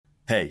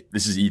Hey,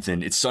 this is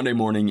Ethan. It's Sunday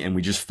morning and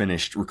we just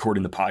finished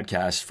recording the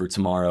podcast for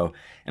tomorrow.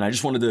 And I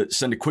just wanted to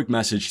send a quick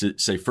message to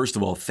say, first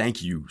of all,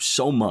 thank you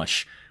so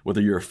much. Whether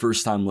you're a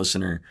first-time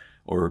listener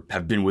or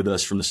have been with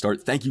us from the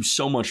start, thank you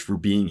so much for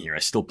being here. I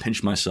still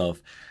pinch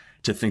myself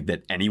to think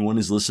that anyone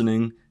is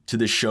listening to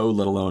this show,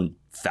 let alone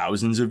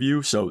thousands of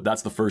you. So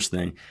that's the first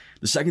thing.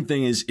 The second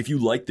thing is, if you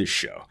like this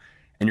show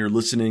and you're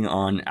listening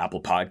on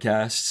Apple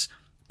Podcasts,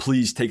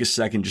 please take a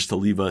second just to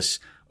leave us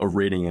a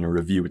rating and a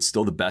review. It's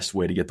still the best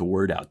way to get the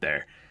word out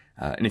there.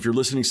 And if you're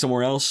listening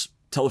somewhere else,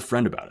 tell a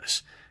friend about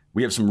us.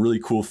 We have some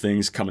really cool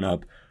things coming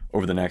up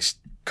over the next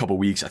couple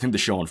weeks. I think the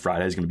show on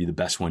Friday is going to be the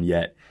best one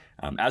yet.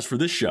 As for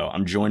this show,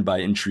 I'm joined by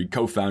Intrigue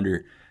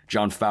co-founder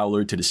John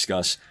Fowler to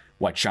discuss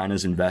why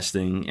China's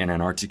investing in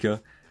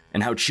Antarctica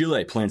and how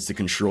Chile plans to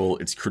control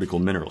its critical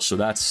minerals. So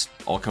that's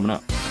all coming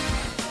up.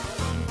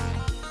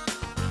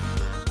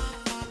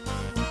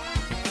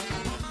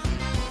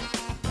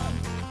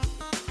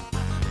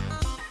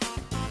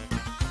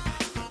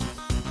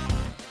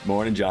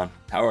 Morning, John.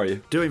 How are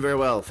you? Doing very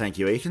well, thank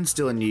you, Ethan.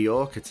 Still in New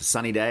York. It's a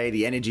sunny day.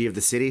 The energy of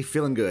the city,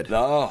 feeling good.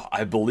 Oh,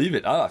 I believe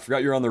it. I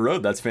forgot you're on the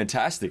road. That's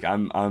fantastic.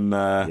 I'm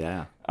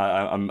a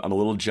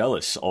little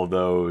jealous.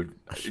 Although,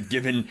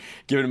 given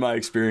my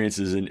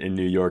experiences in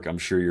New York, I'm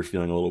sure you're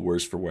feeling a little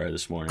worse for wear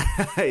this morning.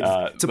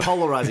 It's a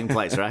polarizing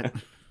place, right?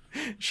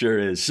 Sure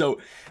is. So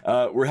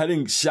we're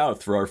heading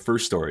south for our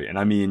first story, and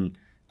I mean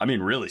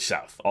really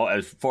south,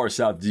 as far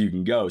south as you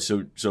can go.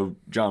 So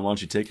John, why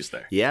don't you take us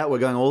there? Yeah, we're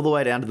going all the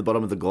way down to the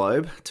bottom of the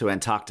globe to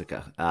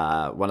Antarctica,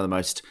 one of the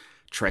most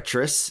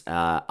treacherous,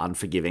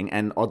 unforgiving,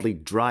 and oddly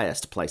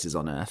driest places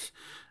on Earth.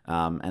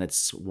 And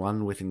it's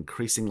one with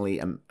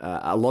increasingly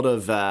a lot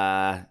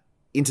of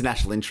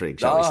international intrigue,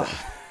 shall we say.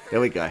 There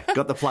we go.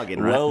 Got the plug in,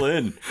 right?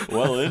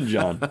 Well in,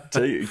 John.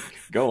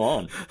 Go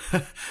on.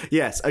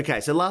 Yes.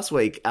 Okay. So last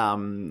week,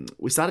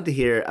 we started to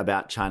hear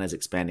about China's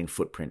expanding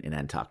footprint in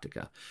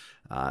Antarctica.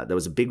 There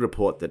was a big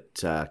report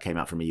that came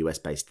out from a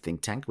US-based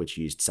think tank, which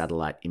used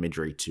satellite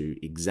imagery to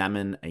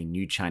examine a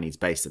new Chinese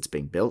base that's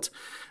being built,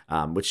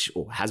 which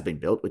has been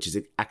built, which is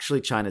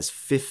actually China's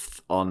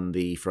fifth on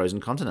the frozen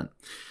continent.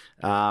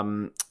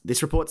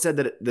 This report said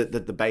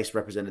that the base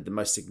represented the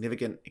most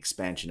significant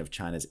expansion of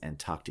China's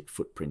Antarctic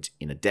footprint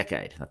in a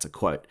decade. That's a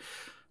quote.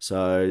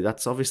 So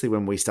that's obviously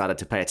when we started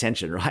to pay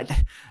attention, right?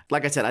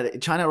 Like I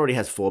said, China already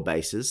has 4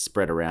 bases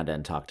spread around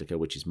Antarctica,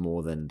 which is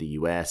more than the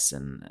US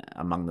and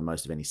among the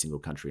most of any single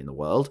country in the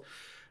world.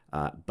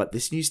 But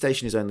this new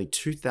station is only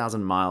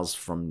 2,000 miles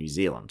from New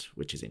Zealand,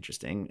 which is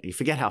interesting. You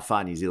forget how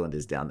far New Zealand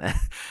is down there.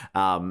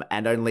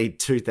 And only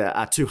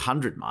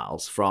 200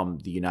 miles from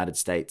the United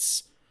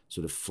States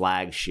sort of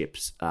flagship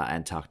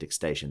Antarctic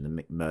station,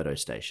 the McMurdo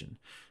Station.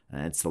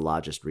 And it's the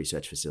largest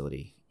research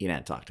facility in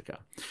Antarctica.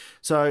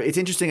 So it's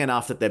interesting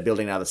enough that they're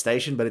building another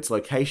station, but its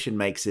location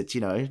makes it,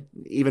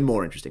 even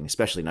more interesting,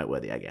 especially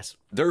noteworthy, I guess.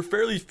 There are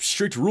fairly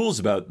strict rules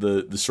about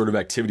the sort of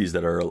activities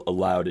that are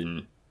allowed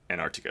in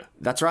Antarctica.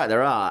 That's right,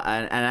 there are.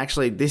 And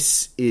actually,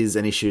 this is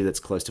an issue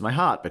that's close to my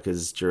heart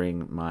because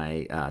during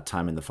my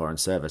time in the Foreign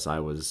Service, I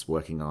was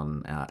working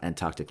on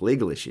Antarctic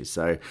legal issues.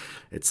 So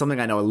it's something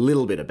I know a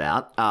little bit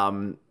about.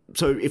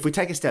 So if we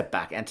take a step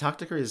back,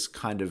 Antarctica is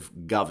kind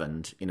of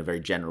governed in a very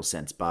general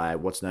sense by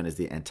what's known as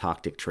the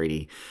Antarctic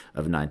Treaty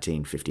of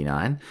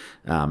 1959.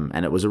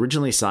 And it was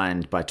originally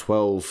signed by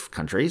 12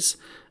 countries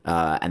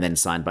and then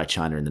signed by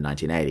China in the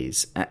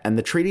 1980s. And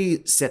the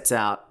treaty sets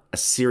out a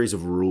series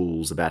of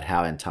rules about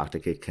how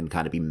Antarctica can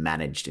kind of be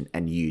managed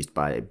and used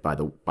by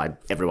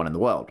everyone in the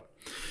world.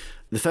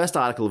 The first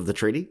article of the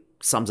treaty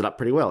sums it up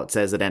pretty well. It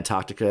says that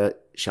Antarctica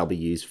shall be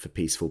used for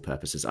peaceful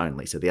purposes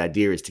only. So the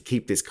idea is to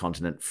keep this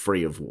continent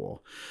free of war.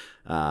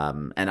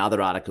 And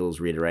other articles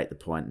reiterate the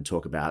point and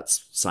talk about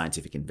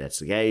scientific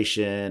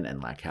investigation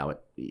and like how it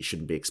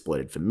shouldn't be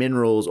exploited for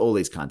minerals, all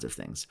these kinds of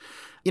things.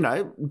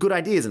 Good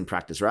ideas in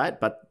practice, right?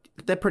 But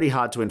they're pretty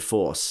hard to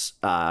enforce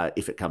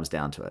if it comes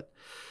down to it.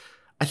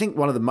 I think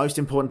one of the most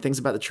important things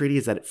about the treaty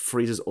is that it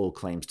freezes all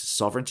claims to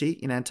sovereignty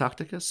in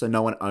Antarctica. So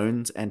no one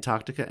owns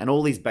Antarctica. And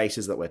all these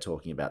bases that we're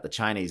talking about, the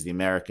Chinese, the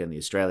American, the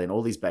Australian,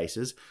 all these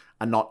bases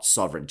are not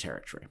sovereign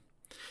territory.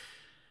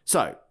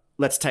 So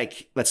let's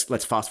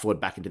fast forward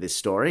back into this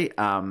story.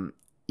 I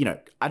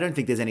don't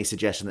think there's any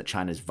suggestion that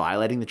China is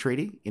violating the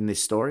treaty in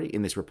this story,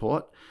 in this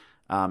report.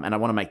 And I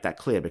want to make that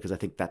clear because I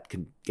think that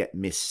can get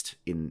missed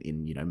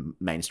in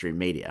mainstream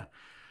media.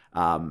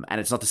 And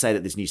it's not to say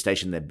that this new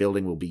station they're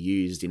building will be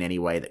used in any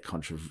way that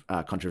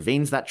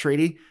contravenes that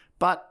treaty,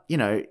 but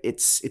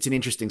it's an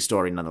interesting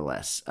story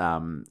nonetheless.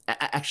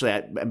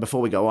 Actually, before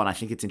we go on, I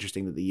think it's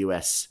interesting that the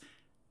US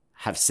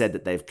have said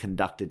that they've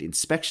conducted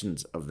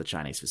inspections of the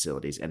Chinese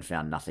facilities and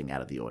found nothing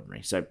out of the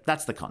ordinary. So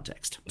that's the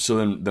context. So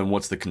then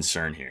what's the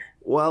concern here?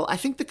 Well, I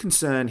think the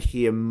concern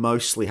here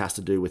mostly has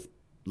to do with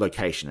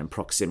location and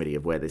proximity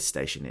of where this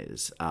station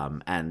is,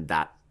 and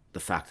the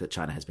fact that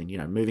China has been,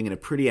 moving in a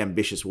pretty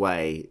ambitious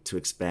way to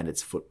expand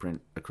its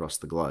footprint across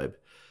the globe,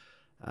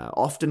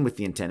 often with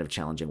the intent of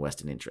challenging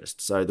Western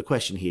interests. So the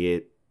question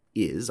here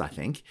is, I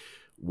think,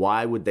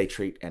 why would they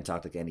treat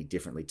Antarctica any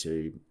differently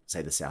to,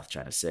 say, the South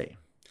China Sea?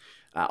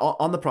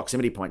 On the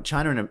proximity point,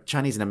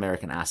 Chinese and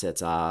American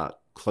assets are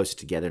closer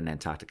together in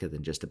Antarctica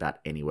than just about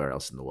anywhere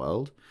else in the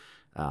world.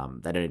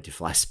 They don't need to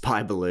fly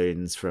spy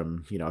balloons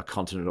from a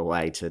continent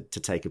away to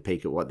take a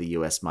peek at what the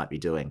US might be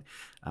doing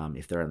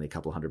if they're only a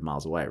couple hundred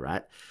miles away,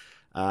 right?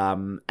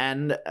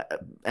 And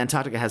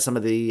Antarctica has some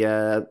of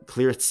the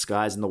clearest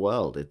skies in the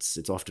world.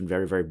 It's often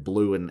very, very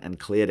blue and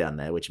clear down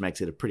there, which makes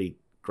it a pretty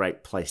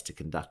great place to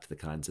conduct the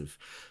kinds of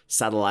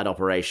satellite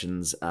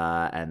operations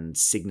and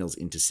signals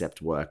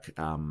intercept work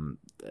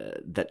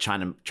that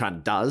China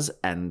does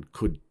and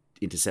could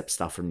intercept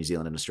stuff from New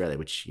Zealand and Australia,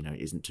 which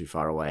isn't too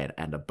far away,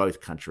 and are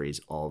both countries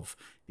of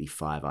the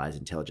Five Eyes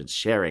intelligence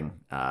sharing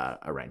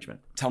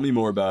arrangement. Tell me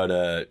more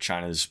about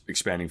China's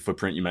expanding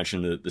footprint. You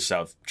mentioned the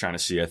South China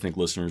Sea. I think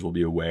listeners will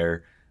be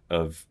aware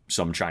of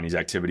some Chinese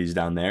activities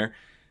down there.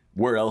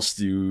 Where else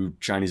do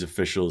Chinese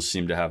officials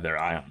seem to have their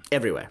eye on?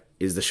 Everywhere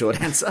is the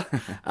short answer,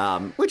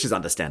 which is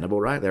understandable,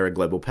 right? They're a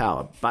global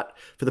power. But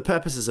for the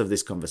purposes of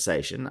this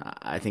conversation,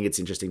 I think it's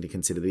interesting to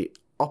consider the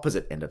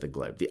opposite end of the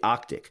globe, the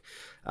Arctic,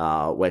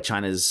 where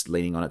China's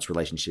leaning on its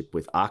relationship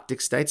with Arctic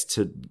states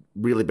to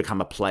really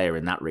become a player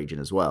in that region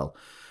as well.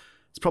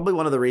 It's probably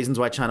one of the reasons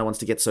why China wants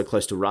to get so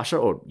close to Russia,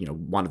 or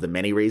one of the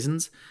many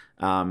reasons,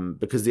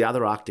 because the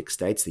other Arctic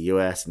states, the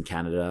US and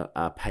Canada,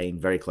 are paying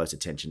very close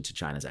attention to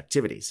China's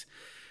activities.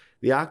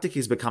 The Arctic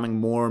is becoming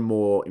more and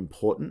more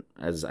important,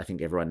 as I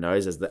think everyone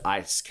knows, as the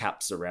ice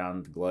caps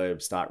around the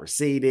globe start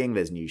receding.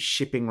 There's new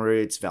shipping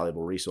routes,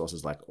 valuable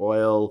resources like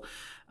oil,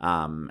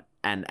 and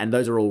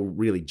those are all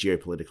really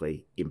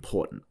geopolitically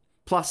important.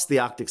 Plus, the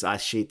Arctic's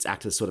ice sheets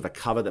act as sort of a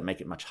cover that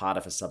make it much harder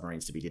for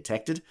submarines to be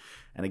detected.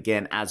 And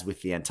again, as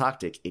with the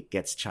Antarctic, it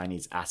gets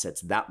Chinese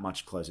assets that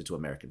much closer to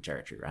American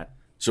territory, right?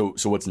 So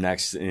what's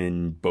next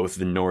in both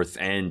the North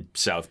and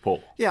South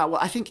Pole? Yeah, well,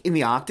 I think in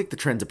the Arctic, the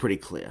trends are pretty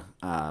clear.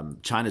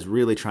 China's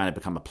really trying to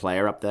become a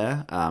player up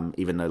there,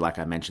 even though, like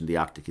I mentioned, the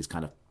Arctic is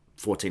kind of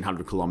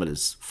 1,400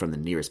 kilometers from the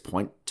nearest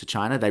point to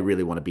China. They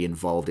really want to be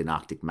involved in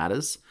Arctic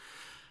matters.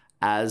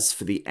 As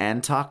for the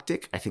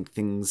Antarctic, I think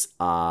things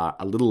are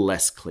a little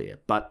less clear.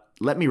 But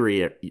let me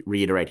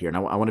reiterate here, and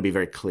I want to be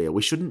very clear.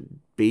 We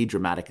shouldn't be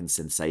dramatic and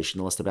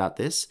sensationalist about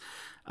this.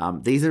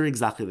 These are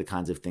exactly the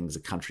kinds of things a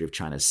country of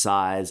China's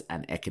size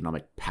and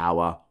economic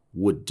power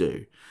would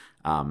do.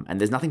 And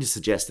there's nothing to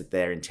suggest that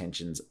their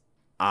intentions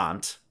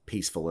aren't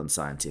peaceful and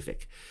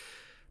scientific.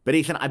 But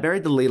Ethan, I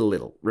buried the lead a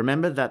little.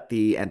 Remember that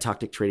the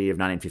Antarctic Treaty of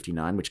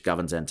 1959, which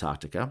governs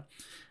Antarctica,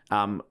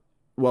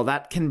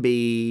 that can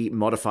be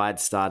modified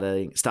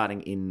starting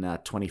in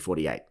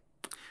 2048.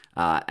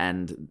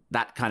 And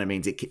that kind of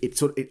means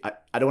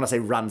I don't want to say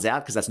runs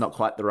out because that's not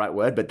quite the right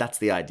word, but that's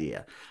the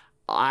idea.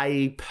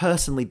 I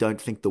personally don't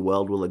think the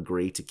world will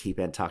agree to keep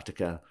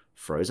Antarctica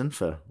frozen,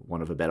 for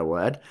want of a better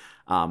word,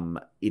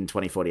 in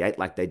 2048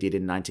 like they did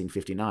in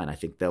 1959. I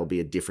think there'll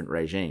be a different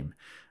regime.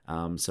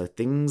 So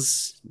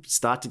things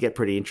start to get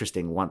pretty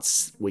interesting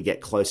once we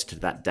get closer to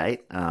that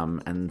date,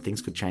 and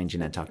things could change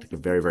in Antarctica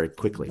very, very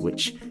quickly,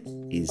 which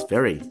is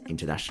very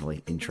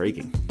internationally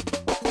intriguing.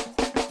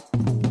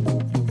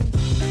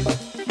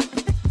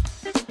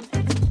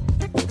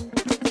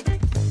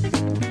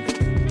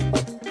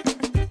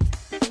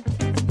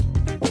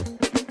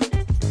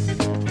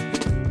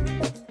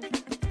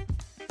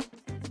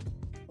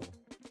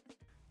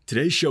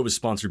 Today's show is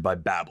sponsored by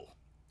Babbel.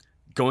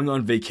 Going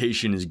on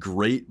vacation is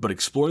great, but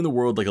exploring the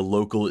world like a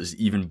local is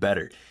even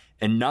better.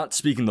 And not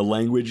speaking the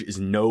language is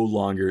no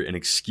longer an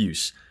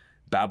excuse.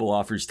 Babbel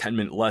offers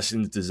 10-minute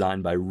lessons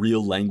designed by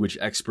real language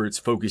experts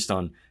focused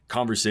on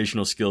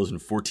conversational skills in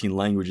 14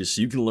 languages,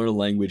 so you can learn a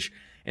language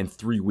in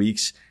 3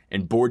 weeks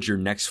and board your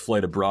next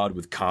flight abroad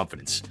with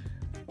confidence.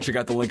 Check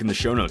out the link in the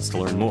show notes to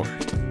learn more.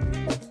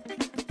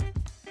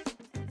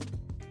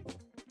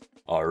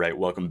 All right,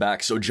 welcome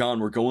back. So, John,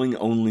 we're going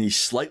only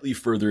slightly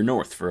further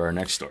north for our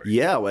next story.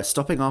 Yeah, we're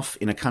stopping off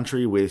in a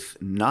country with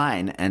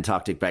 9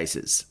 Antarctic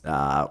bases,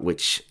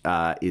 which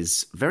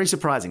is very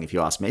surprising if you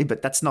ask me,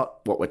 but that's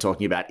not what we're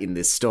talking about in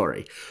this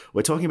story.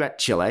 We're talking about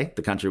Chile,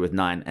 the country with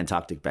 9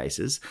 Antarctic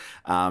bases,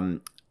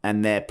 and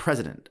their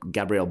president,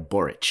 Gabriel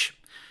Boric,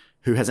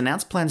 who has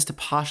announced plans to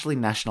partially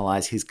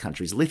nationalize his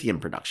country's lithium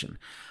production.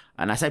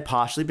 And I say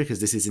partially because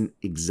this isn't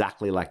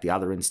exactly like the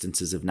other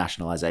instances of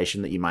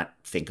nationalization that you might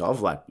think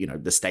of, like,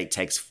 the state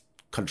takes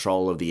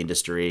control of the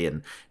industry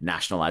and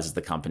nationalizes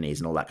the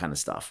companies and all that kind of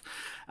stuff,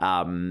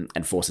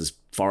 and forces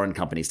foreign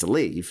companies to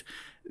leave.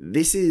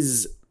 This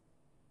is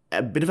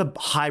a bit of a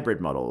hybrid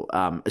model,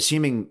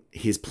 assuming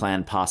his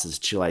plan passes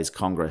Chile's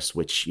Congress,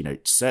 which,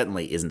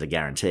 certainly isn't a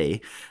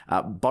guarantee.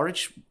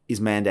 Boric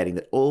is mandating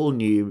that all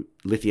new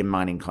lithium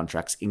mining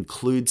contracts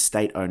include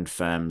state-owned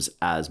firms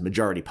as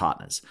majority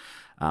partners.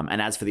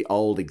 And as for the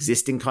old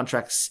existing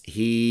contracts,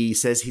 he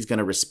says he's going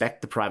to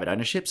respect the private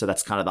ownership. So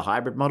that's kind of the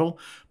hybrid model.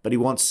 But he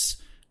wants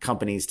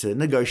companies to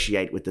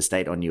negotiate with the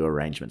state on new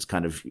arrangements.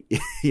 Kind of,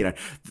 I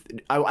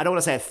don't want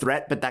to say a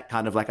threat, but that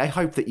kind of like, I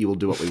hope that you will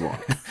do what we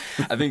want.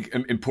 I think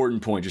an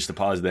important point, just to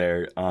pause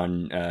there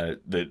on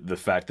the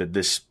fact that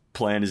this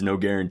plan is no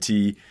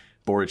guarantee.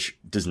 Boric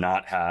does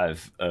not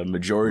have a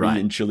majority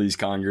in Chile's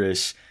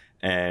Congress.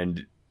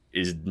 and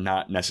is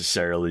not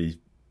necessarily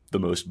the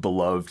most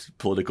beloved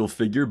political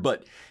figure,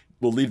 but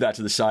we'll leave that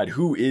to the side.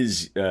 Who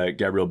is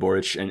Gabriel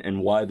Boric,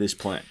 and why this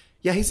plan?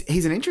 Yeah,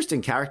 he's an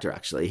interesting character,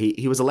 actually.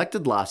 He was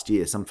elected last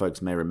year. Some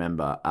folks may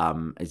remember.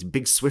 He's a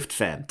big Swift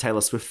fan,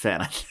 Taylor Swift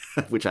fan,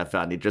 which I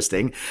found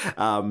interesting.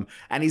 And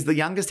he's the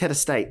youngest head of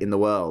state in the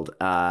world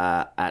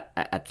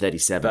at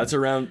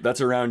 37.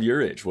 That's around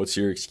your age. What's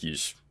your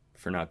excuse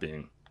for not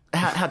being?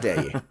 How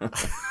dare you?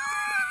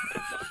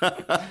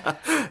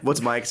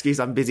 What's my excuse?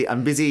 I'm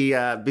busy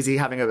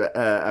having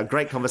a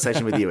great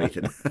conversation with you,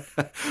 Ethan.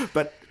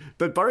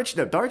 But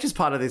Boric is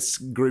part of this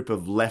group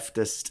of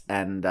leftist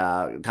and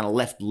kind of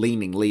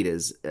left-leaning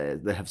leaders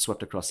that have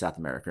swept across South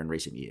America in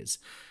recent years.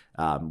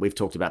 We've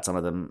talked about some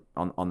of them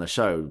on the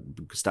show: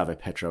 Gustavo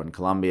Petro in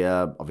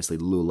Colombia, obviously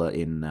Lula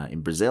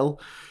in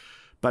Brazil.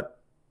 But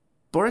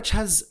Boric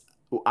has,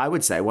 I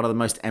would say, one of the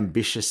most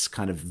ambitious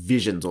kind of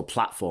visions or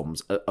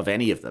platforms of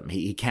any of them.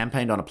 He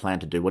campaigned on a plan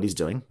to do what he's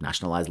doing,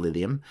 nationalize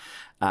lithium.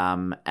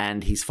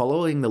 And he's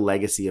following the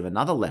legacy of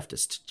another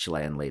leftist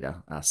Chilean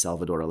leader,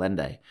 Salvador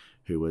Allende,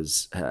 who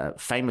was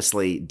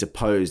famously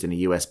deposed in a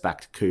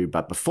US-backed coup.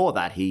 But before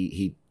that,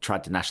 he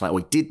tried to nationalize, or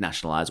he did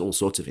nationalize all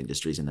sorts of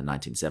industries in the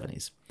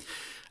 1970s.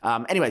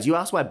 Anyways, you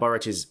asked why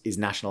Boric is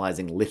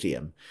nationalizing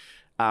lithium.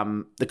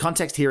 The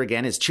context here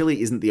again is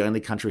Chile isn't the only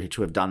country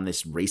to have done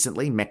this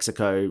recently.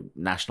 Mexico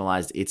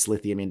nationalized its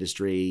lithium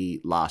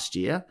industry last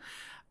year.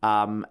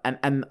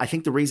 And I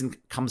think the reason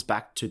comes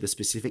back to the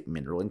specific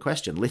mineral in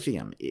question,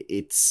 lithium.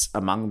 It's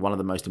among one of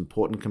the most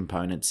important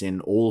components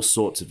in all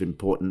sorts of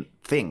important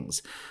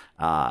things.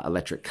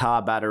 Electric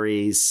car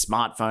batteries,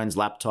 smartphones,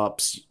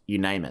 laptops, you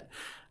name it.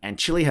 And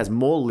Chile has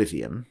more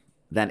lithium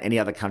than any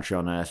other country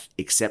on earth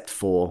except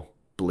for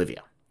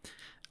Bolivia.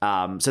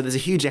 So there's a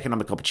huge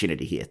economic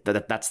opportunity here.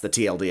 That's the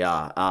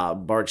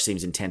TLDR. Boric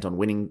seems intent on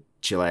winning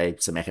Chile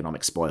some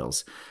economic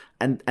spoils.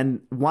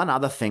 And one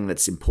other thing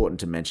that's important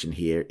to mention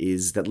here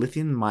is that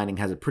lithium mining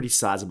has a pretty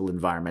sizable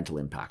environmental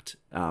impact.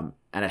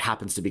 And it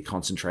happens to be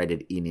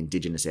concentrated in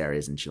indigenous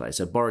areas in Chile.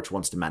 So Boric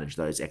wants to manage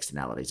those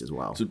externalities as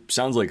well. So it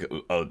sounds like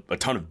a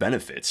ton of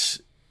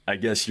benefits. I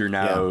guess you're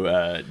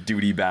now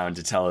duty bound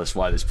to tell us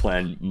why this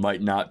plan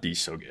might not be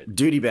so good.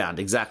 Duty bound,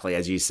 exactly,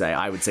 as you say.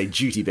 I would say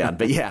duty bound.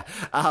 But yeah,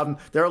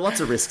 there are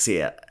lots of risks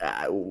here.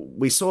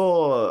 We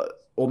saw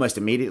almost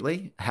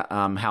immediately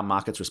how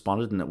markets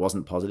responded, and it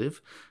wasn't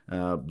positive.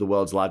 The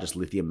world's largest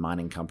lithium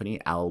mining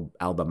company,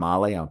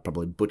 Albemarle, I'm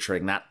probably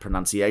butchering that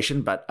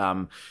pronunciation, but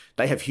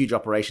they have huge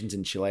operations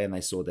in Chile, and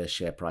they saw their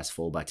share price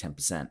fall by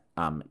 10%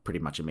 pretty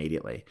much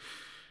immediately.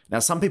 Now,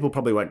 some people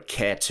probably won't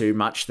care too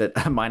much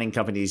that mining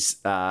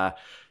companies'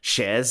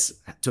 shares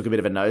took a bit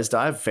of a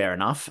nosedive. Fair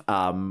enough.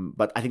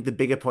 But I think the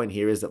bigger point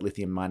here is that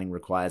lithium mining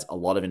requires a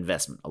lot of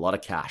investment, a lot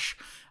of cash.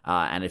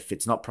 And if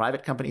it's not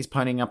private companies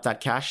ponying up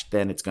that cash,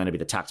 then it's going to be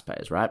the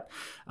taxpayers, right?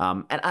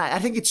 And I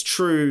think it's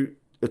true.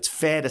 It's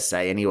fair to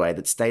say anyway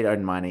that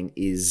state-owned mining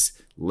is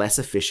less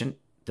efficient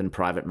than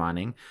private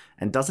mining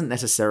and doesn't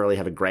necessarily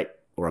have a great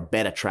or a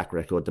better track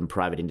record than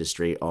private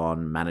industry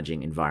on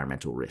managing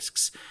environmental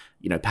risks.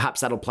 You know, perhaps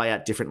that'll play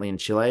out differently in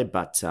Chile,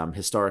 but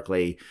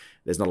historically,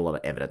 there's not a lot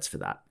of evidence for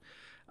that.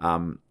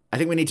 I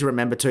think we need to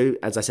remember too,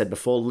 as I said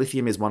before,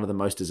 lithium is one of the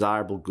most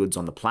desirable goods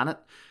on the planet,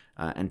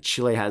 and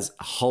Chile has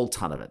a whole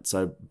ton of it.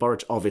 So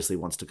Boric obviously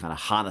wants to kind of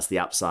harness the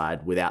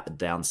upside without the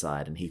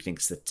downside, and he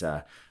thinks that,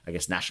 I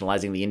guess,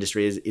 nationalizing the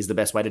industry is the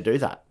best way to do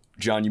that.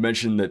 John, you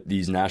mentioned that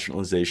these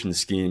nationalization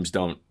schemes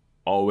don't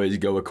always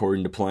go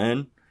according to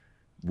plan.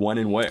 When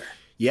and where?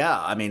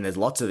 Yeah, I mean, there's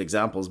lots of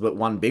examples, but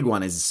one big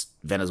one is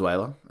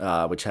Venezuela,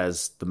 which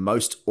has the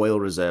most oil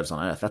reserves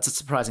on Earth. That's a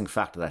surprising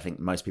fact that I think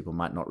most people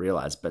might not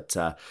realize. But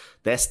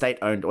their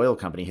state-owned oil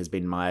company has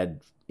been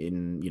mired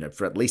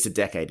for at least a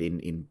decade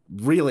in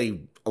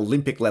really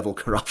Olympic-level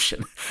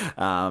corruption.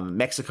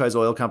 Mexico's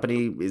oil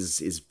company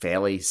is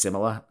fairly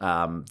similar,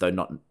 though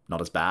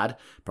not as bad,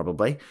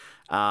 probably.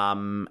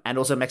 And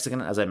also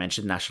Mexican, as I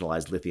mentioned,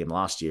 nationalized lithium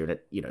last year,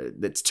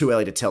 and it's too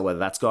early to tell whether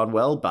that's gone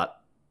well, but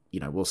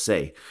we'll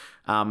see.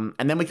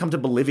 And then we come to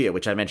Bolivia,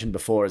 which I mentioned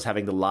before as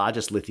having the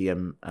largest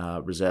lithium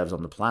reserves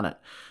on the planet.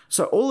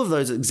 So all of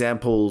those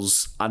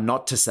examples are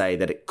not to say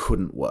that it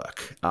couldn't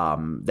work.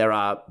 There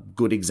are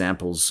good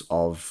examples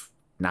of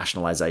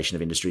nationalization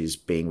of industries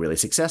being really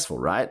successful,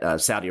 right?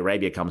 Saudi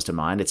Arabia comes to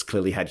mind. It's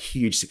clearly had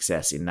huge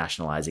success in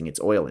nationalizing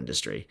its oil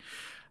industry.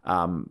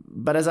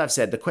 But as I've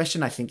said, the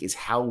question I think is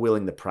how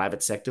willing the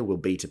private sector will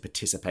be to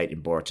participate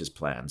in Boric's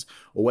plans,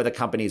 or whether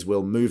companies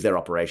will move their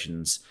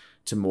operations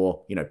to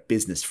more,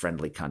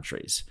 business-friendly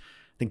countries.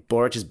 I think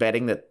Boric is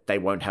betting that they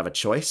won't have a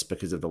choice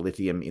because of the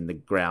lithium in the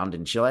ground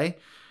in Chile.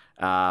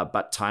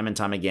 But time and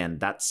time again,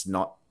 that's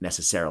not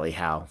necessarily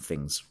how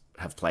things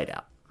have played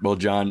out. Well,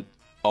 John,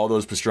 all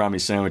those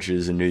pastrami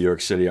sandwiches in New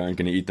York City aren't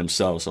going to eat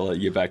themselves. So I'll let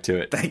you get back to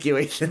it. Thank you,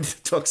 Ethan.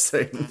 Talk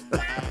soon.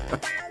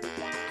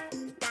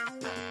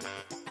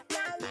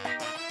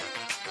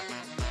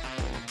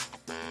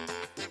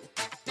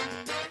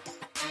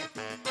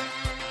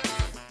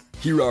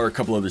 Here are a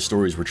couple other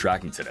stories we're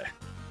tracking today.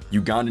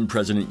 Ugandan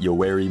President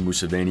Yoweri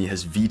Museveni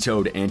has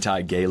vetoed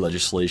anti-gay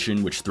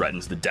legislation which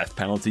threatens the death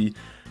penalty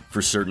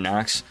for certain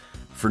acts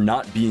for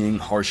not being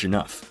harsh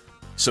enough.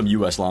 Some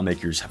US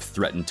lawmakers have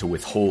threatened to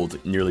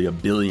withhold nearly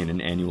 $1 billion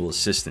in annual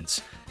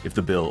assistance if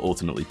the bill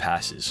ultimately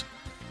passes.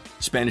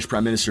 Spanish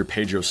Prime Minister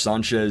Pedro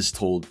Sanchez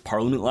told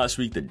Parliament last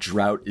week that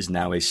drought is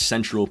now a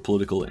central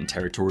political and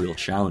territorial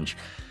challenge.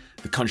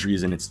 The country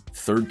is in its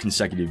third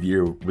consecutive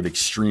year with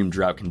extreme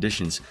drought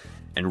conditions,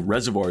 and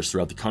reservoirs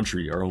throughout the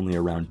country are only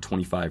around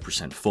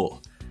 25%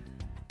 full.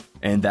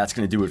 And that's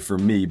going to do it for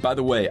me. By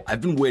the way,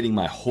 I've been waiting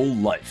my whole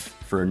life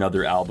for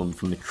another album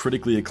from the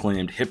critically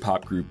acclaimed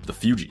hip-hop group The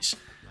Fugees.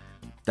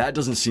 That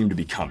doesn't seem to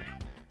be coming.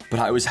 But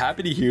I was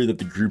happy to hear that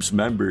the group's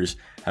members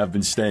have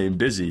been staying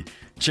busy.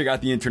 Check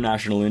out the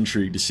International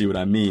Intrigue to see what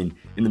I mean.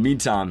 In the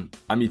meantime,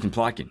 I'm Ethan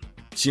Plotkin.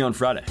 See you on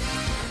Friday.